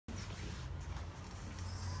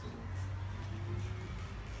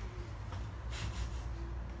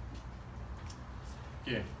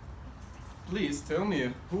Okay. Please tell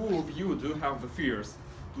me who of you do have the fears?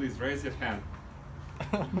 Please raise your hand.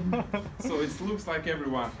 So it looks like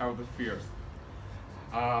everyone have the fears.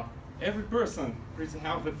 Every person pretty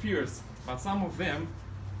have the fears, but some of them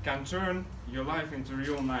can turn your life into a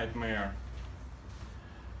real nightmare.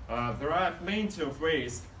 There are plenty of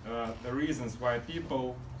ways, the reasons why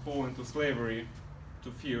people fall into slavery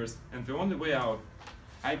to fears, and the only way out.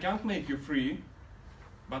 I can't make you free,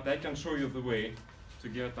 but I can show you the way to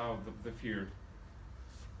get out of the fear.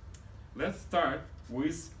 Let's start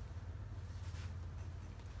with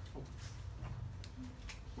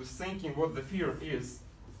thinking what the fear is.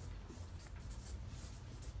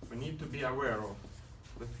 We need to be aware of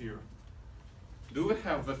the fear. Do we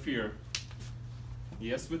have the fear?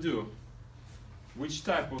 Yes, we do. Which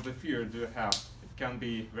type of the fear do you have? It can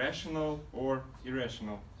be rational or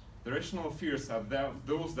irrational. The rational fears are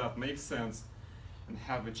those that make sense and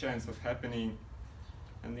have a chance of happening.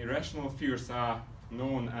 And irrational fears are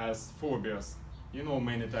known as phobias. You know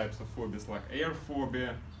many types of phobias like air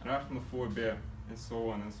phobia, arachnophobia, and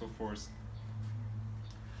so on and so forth.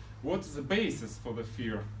 What is the basis for the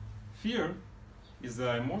fear? Fear is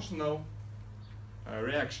an emotional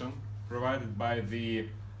reaction provided by the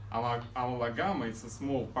amygdala. It's a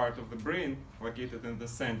small part of the brain located in the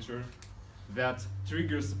center that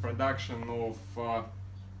triggers the production of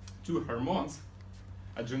two hormones,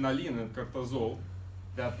 adrenaline and cortisol,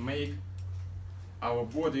 that make our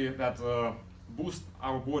body, boost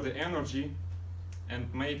our body energy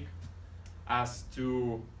and make us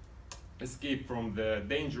to escape from the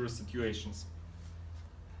dangerous situations.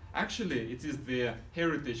 Actually, it is the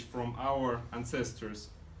heritage from our ancestors.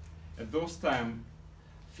 At those times,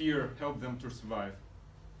 fear helped them to survive.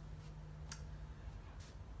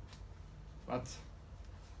 But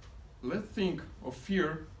let's think of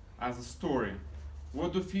fear as a story.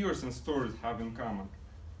 What do fears and stories have in common?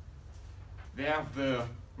 They have the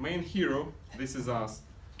main hero, this is us.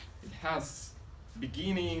 It has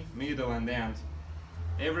beginning, middle, and end.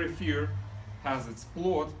 Every fear has its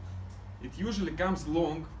plot. It usually comes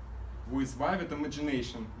along with vivid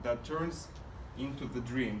imagination that turns into the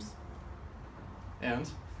dreams.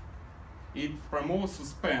 And it promotes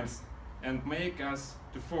suspense and makes us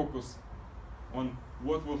to focus on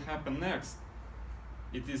what will happen next.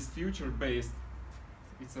 It is future-based.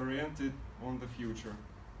 It's oriented on the future.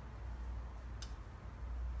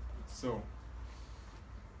 So,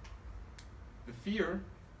 the fear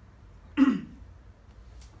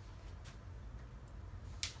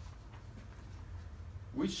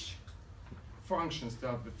which functions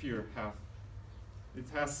does the fear have? It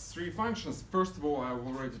has three functions. First of all, I've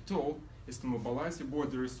already told, is to mobilize your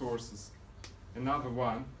body resources. Another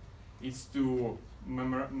one is to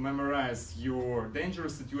memorize your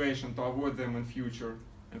dangerous situation to avoid them in future.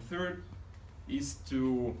 And third is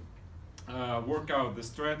to work out the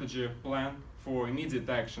strategy plan for immediate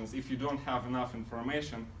actions if you don't have enough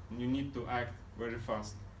information and you need to act very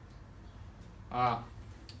fast.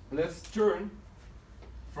 Let's turn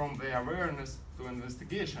from the awareness to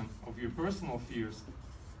investigation of your personal fears.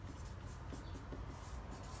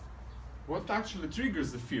 What actually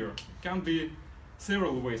triggers the fear? It can be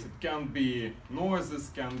several ways. It can be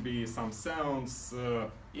noises, can be some sounds,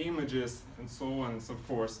 images, and so on and so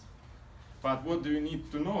forth. But what do you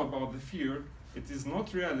need to know about the fear? It is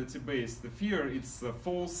not reality-based. The fear is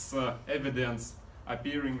false evidence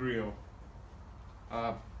appearing real.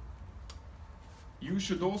 You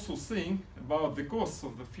should also think about the causes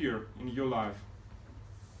of the fear in your life.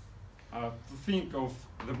 To think of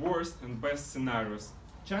the worst and best scenarios.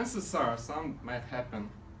 Chances are some might happen,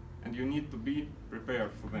 and you need to be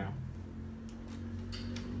prepared for them.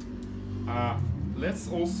 Let's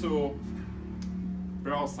also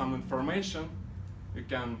browse some information. You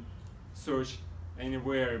can search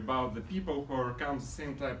anywhere about the people who overcome the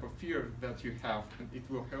same type of fear that you have, and it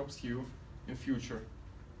will help you in future.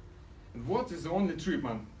 And what is the only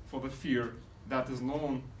treatment for the fear that is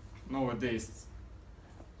known nowadays?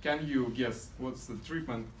 Can you guess what's the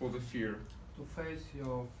treatment for the fear? To face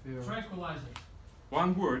your fear. Tranquilizer.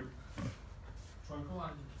 One word.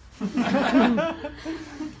 Tranquilizer.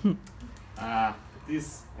 It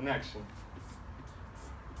is an action.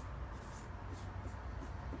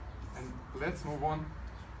 And let's move on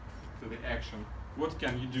to the action. What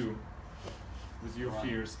can you do with your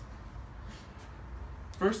fears?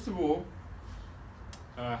 First of all,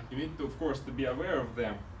 you need to, of course, to be aware of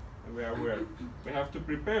them. We are aware. We have to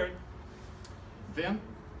prepare. Then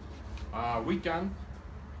we can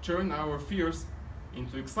turn our fears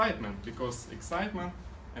into excitement, because excitement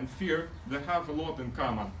and fear, they have a lot in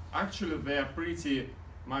common. Actually, they are pretty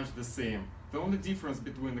much the same. The only difference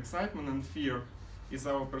between excitement and fear is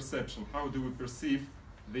our perception. How do we perceive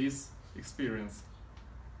this experience?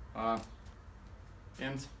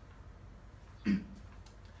 And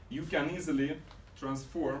you can easily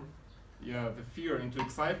transform the fear into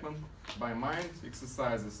excitement by mind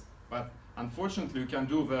exercises, but unfortunately you can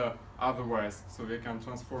do the otherwise, so we can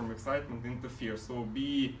transform excitement into fear, so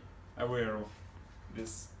be aware of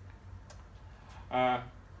this.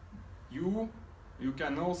 You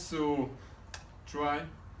can also try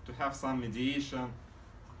to have some mediation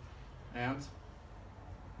and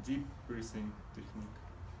deep breathing technique,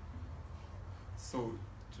 so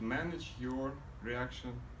to manage your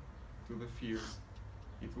reaction to the fears.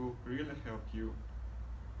 It will really help you.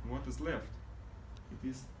 What is left? It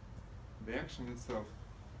is the action itself.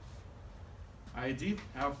 I did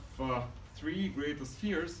have 3 greatest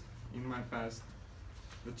fears in my past.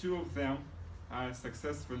 The 2 of them I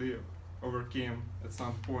successfully overcame at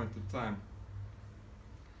some point in time.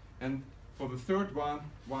 And for the 3rd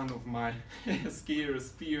one of my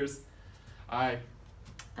scariest fears, I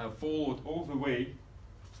followed all the way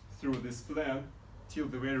through this plan till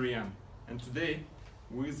the very end. And today,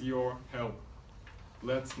 with your help,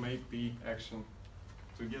 let's make the action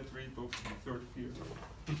to get rid of the 3rd fear.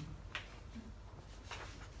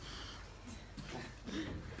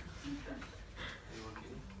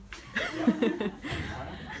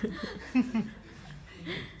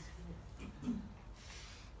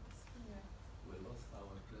 We lost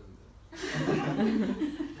our president.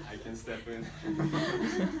 I can step in.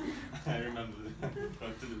 I remember how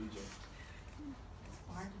to do the job.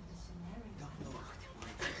 Part of the scenario.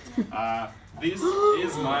 This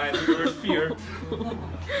is my 3rd fear.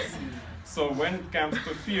 So when it comes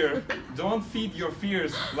to fear, don't feed your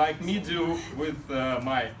fears like me do with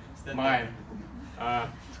mine.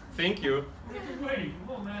 Thank you. Wait,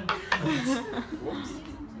 come on, man. Whoops.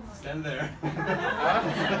 Stand there.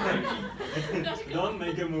 Don't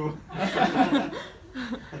make a move.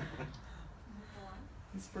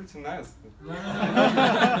 It's pretty nice.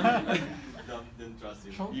 Didn't trust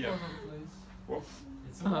you. Show Yeah. please. Whoop.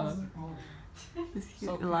 It's a monster. Come on. Is he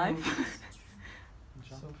So alive?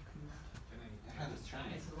 So cute.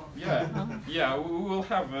 Yeah, we will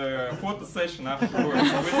have a photo session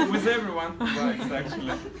afterwards with everyone. Right,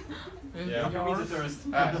 actually. Is Yeah. it yours? First.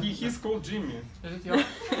 He's called Jimmy. Is it yours?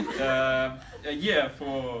 Yeah,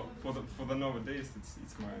 for the nowadays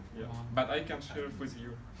it's mine. Yeah, but I can share it with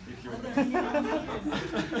you if you want.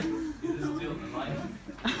 Is it still alive?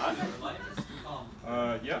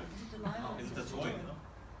 Alive? Yeah. Is it a toy?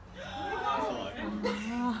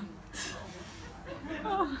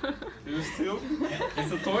 Do you still?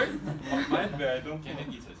 It's a toy? Might be. I don't. Can know.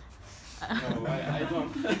 you eat it? No, I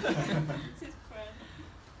don't. It's his friend.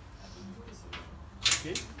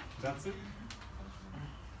 Okay, that's it.